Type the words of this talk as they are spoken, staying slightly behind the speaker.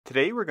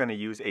Today we're going to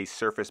use a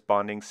surface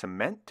bonding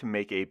cement to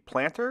make a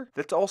planter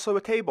that's also a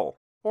table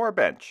or a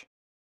bench.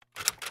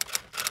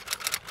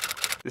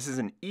 This is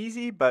an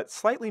easy but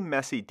slightly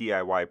messy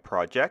DIY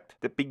project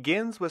that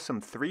begins with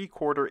some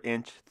 3/4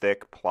 inch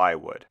thick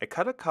plywood. I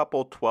cut a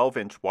couple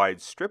 12-inch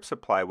wide strips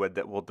of plywood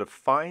that will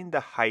define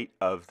the height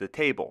of the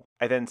table.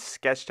 I then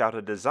sketched out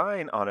a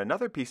design on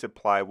another piece of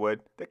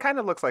plywood that kind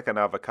of looks like an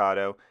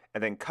avocado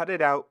and then cut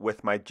it out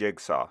with my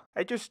jigsaw.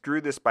 I just drew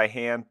this by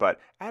hand,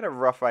 but I had a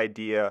rough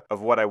idea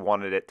of what I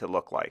wanted it to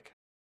look like.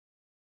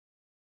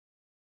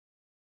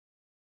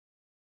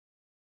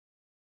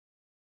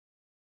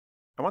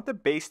 I want the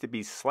base to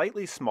be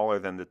slightly smaller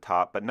than the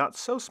top, but not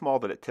so small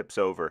that it tips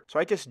over. So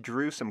I just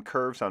drew some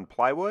curves on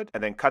plywood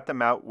and then cut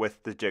them out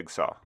with the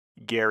jigsaw.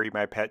 Gary,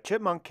 my pet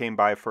chipmunk, came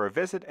by for a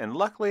visit, and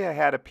luckily I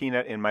had a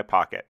peanut in my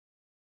pocket.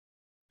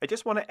 I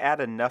just want to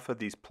add enough of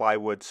these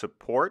plywood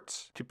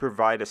supports to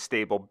provide a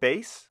stable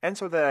base, and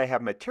so that I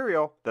have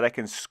material that I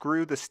can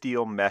screw the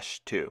steel mesh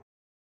to.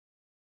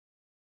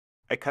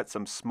 I cut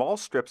some small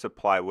strips of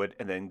plywood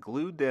and then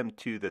glued them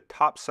to the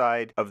top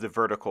side of the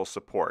vertical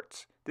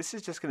supports. This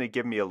is just going to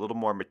give me a little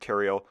more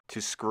material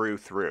to screw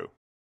through.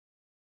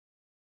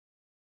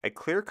 I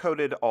clear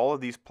coated all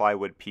of these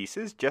plywood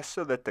pieces just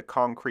so that the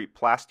concrete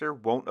plaster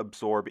won't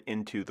absorb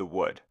into the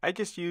wood. I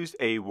just used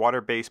a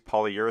water-based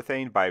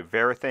polyurethane by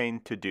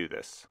Varathane to do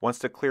this. Once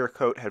the clear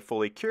coat had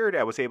fully cured,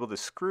 I was able to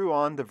screw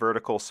on the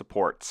vertical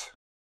supports.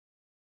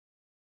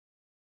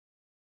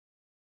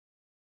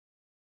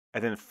 I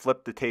then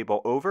flipped the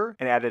table over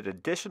and added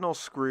additional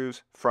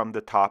screws from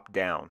the top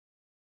down.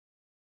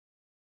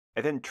 I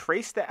then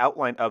traced the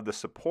outline of the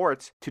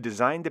supports to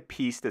design the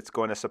piece that's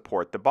going to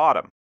support the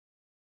bottom.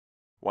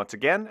 Once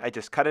again, I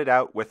just cut it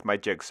out with my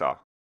jigsaw.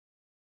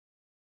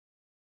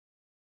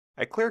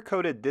 I clear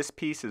coated this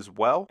piece as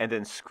well and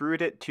then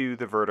screwed it to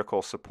the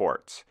vertical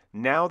supports.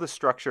 Now the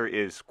structure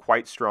is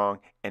quite strong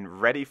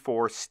and ready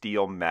for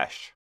steel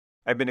mesh.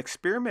 I've been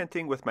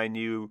experimenting with my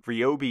new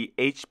Ryobi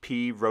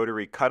HP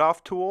rotary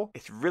cutoff tool.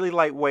 It's really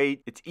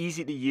lightweight, it's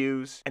easy to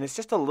use, and it's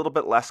just a little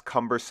bit less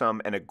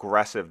cumbersome and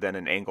aggressive than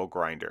an angle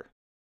grinder.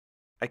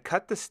 I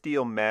cut the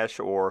steel mesh,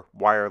 or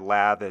wire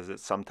lath as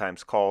it's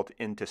sometimes called,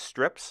 into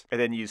strips,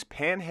 and then use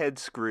panhead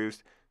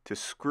screws to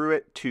screw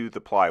it to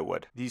the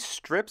plywood. These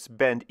strips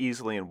bend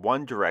easily in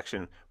one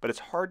direction, but it's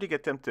hard to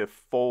get them to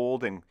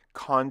fold and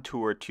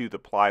contour to the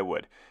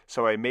plywood.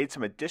 So I made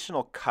some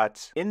additional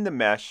cuts in the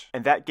mesh,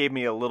 and that gave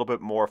me a little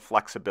bit more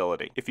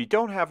flexibility. If you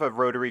don't have a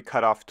rotary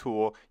cutoff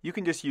tool, you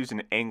can just use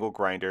an angle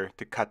grinder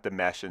to cut the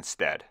mesh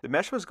instead. The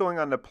mesh was going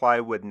on the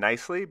plywood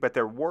nicely, but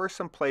there were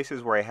some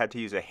places where I had to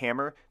use a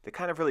hammer to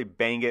kind of really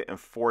bang it and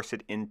force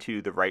it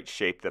into the right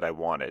shape that I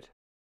wanted.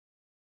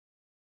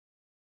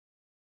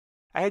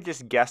 I had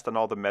just guessed on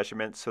all the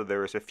measurements, so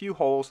there was a few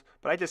holes,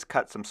 but I just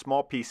cut some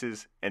small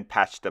pieces and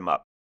patched them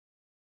up.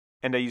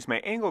 And I used my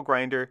angle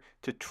grinder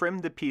to trim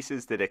the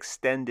pieces that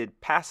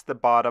extended past the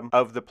bottom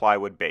of the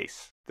plywood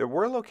base. There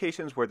were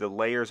locations where the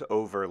layers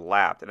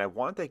overlapped, and I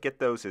wanted to get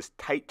those as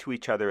tight to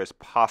each other as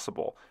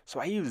possible.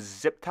 So I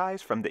used zip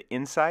ties from the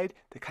inside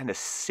to kind of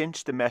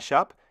cinch the mesh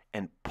up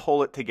and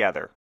pull it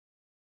together.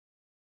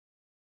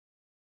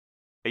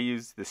 I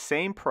used the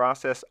same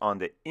process on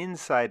the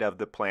inside of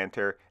the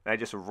planter, and I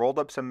just rolled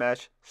up some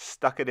mesh,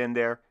 stuck it in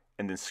there,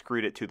 and then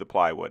screwed it to the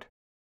plywood.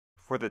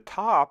 For the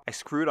top, I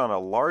screwed on a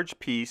large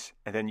piece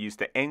and then used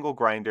the angle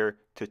grinder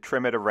to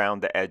trim it around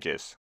the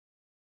edges.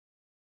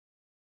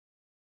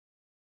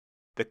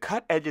 The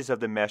cut edges of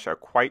the mesh are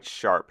quite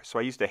sharp, so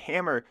I used a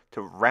hammer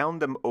to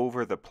round them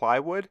over the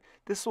plywood.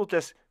 This will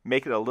just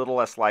make it a little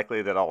less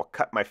likely that I'll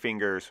cut my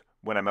fingers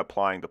when I'm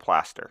applying the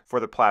plaster. For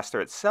the plaster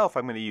itself,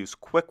 I'm going to use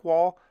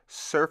Quikwall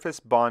Surface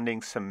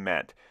Bonding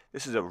Cement.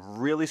 This is a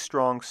really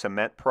strong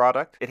cement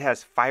product. It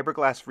has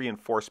fiberglass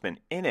reinforcement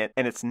in it,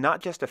 and it's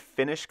not just a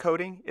finish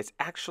coating, it's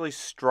actually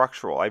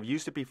structural. I've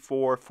used it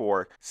before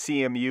for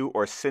CMU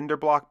or cinder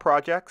block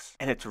projects,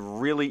 and it's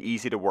really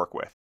easy to work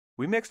with.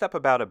 We mixed up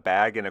about 1.25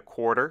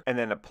 bags and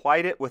then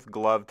applied it with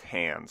gloved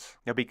hands.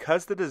 Now,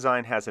 because the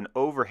design has an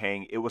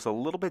overhang, it was a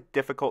little bit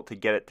difficult to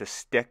get it to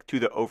stick to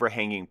the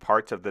overhanging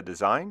parts of the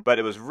design, but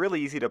it was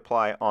really easy to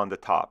apply on the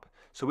top.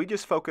 So we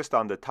just focused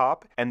on the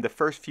top and the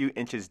first few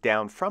inches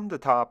down from the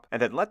top,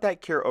 and then let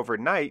that cure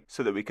overnight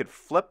so that we could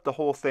flip the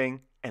whole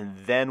thing and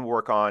then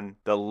work on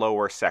the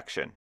lower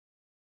section.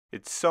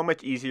 It's so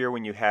much easier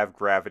when you have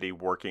gravity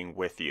working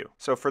with you.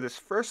 So for this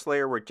first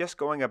layer, we're just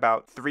going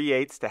about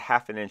 3/8 to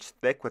 1/2 inch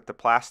thick with the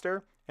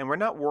plaster, and we're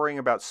not worrying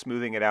about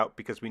smoothing it out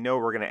because we know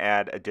we're going to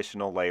add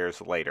additional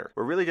layers later.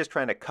 We're really just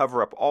trying to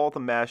cover up all the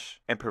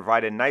mesh and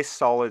provide a nice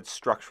solid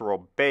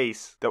structural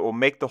base that will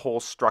make the whole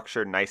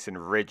structure nice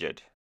and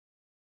rigid.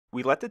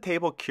 We let the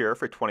table cure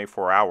for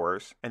 24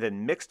 hours and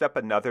then mixed up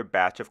another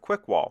batch of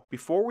Quikwall.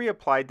 Before we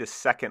applied the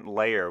second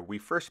layer, we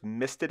first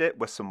misted it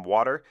with some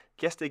water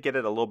just to get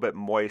it a little bit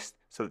moist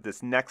so that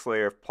this next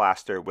layer of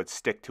plaster would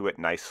stick to it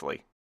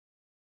nicely.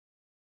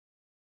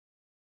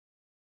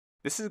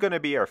 This is going to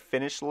be our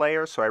finished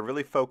layer, so I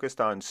really focused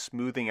on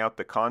smoothing out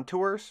the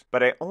contours,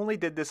 but I only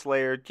did this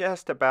layer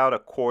just about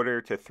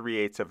 1/4 to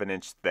 3/8 of an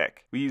inch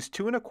thick. We used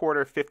 2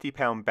 1/4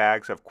 50-pound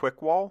bags of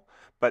Quikwall,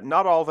 but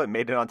not all of it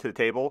made it onto the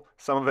table.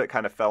 Some of it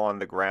kind of fell on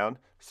the ground,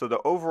 so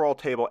the overall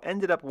table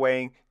ended up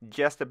weighing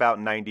just about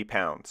 90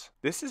 pounds.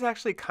 This is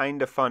actually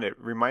kind of fun. It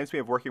reminds me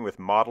of working with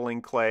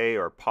modeling clay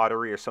or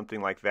pottery or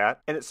something like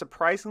that, and it's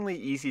surprisingly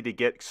easy to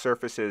get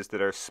surfaces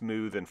that are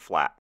smooth and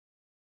flat.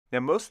 Now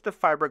most of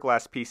the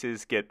fiberglass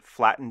pieces get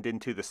flattened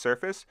into the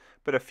surface,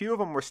 but a few of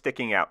them were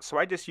sticking out, so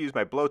I just used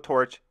my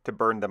blowtorch to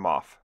burn them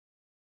off.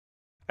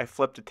 I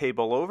flipped the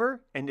table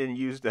over and then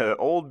used an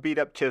old beat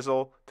up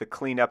chisel to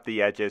clean up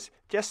the edges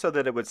just so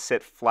that it would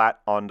sit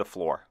flat on the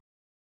floor.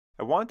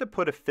 I wanted to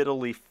put a fiddle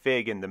leaf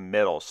fig in the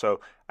middle, so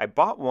I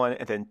bought one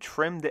and then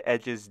trimmed the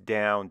edges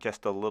down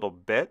just a little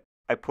bit.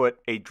 I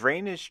put a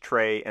drainage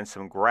tray and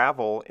some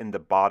gravel in the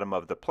bottom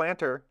of the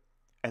planter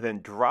and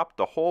then dropped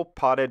the whole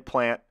potted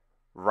plant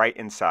right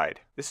inside.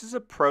 This is a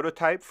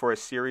prototype for a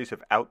series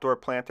of outdoor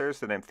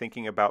planters that I'm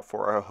thinking about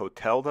for a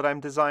hotel that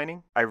I'm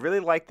designing. I really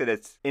like that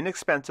it's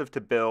inexpensive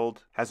to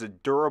build, has a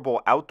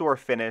durable outdoor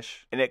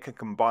finish, and it can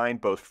combine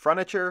both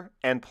furniture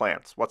and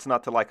plants. What's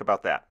not to like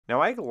about that?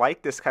 Now I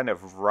like this kind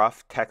of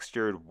rough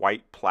textured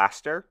white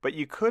plaster, but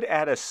you could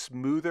add a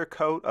smoother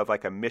coat of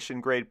like a mission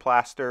grade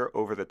plaster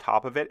over the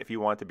top of it if you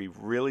want it to be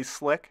really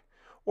slick.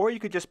 Or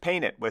you could just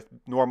paint it with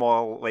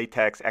normal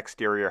latex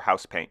exterior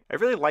house paint. I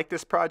really like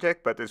this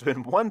project, but there's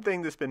been one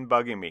thing that's been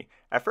bugging me.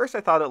 At first I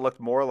thought it looked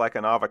more like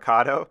an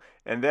avocado,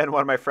 and then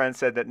one of my friends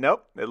said that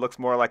nope, it looks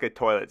more like a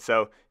toilet.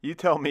 So you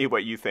tell me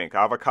what you think,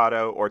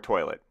 avocado or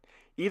toilet.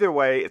 Either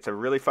way, it's a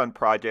really fun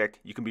project.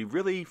 You can be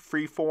really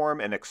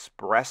freeform and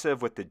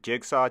expressive with the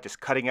jigsaw,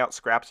 just cutting out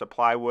scraps of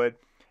plywood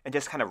and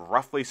just kind of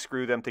roughly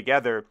screw them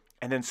together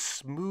and then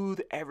smooth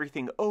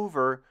everything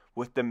over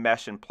with the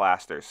mesh and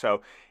plaster.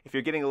 So if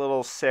you're getting a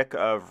little sick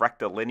of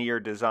rectilinear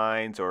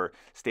designs or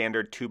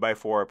standard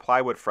 2x4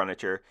 plywood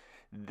furniture,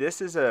 this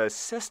is a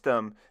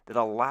system that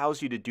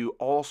allows you to do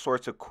all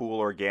sorts of cool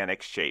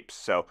organic shapes.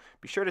 So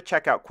be sure to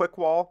check out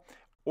Quikwall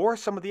or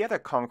some of the other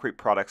concrete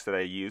products that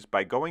I use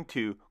by going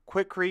to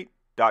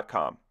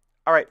quikrete.com.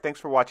 All right, thanks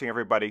for watching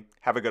everybody.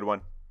 Have a good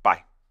one.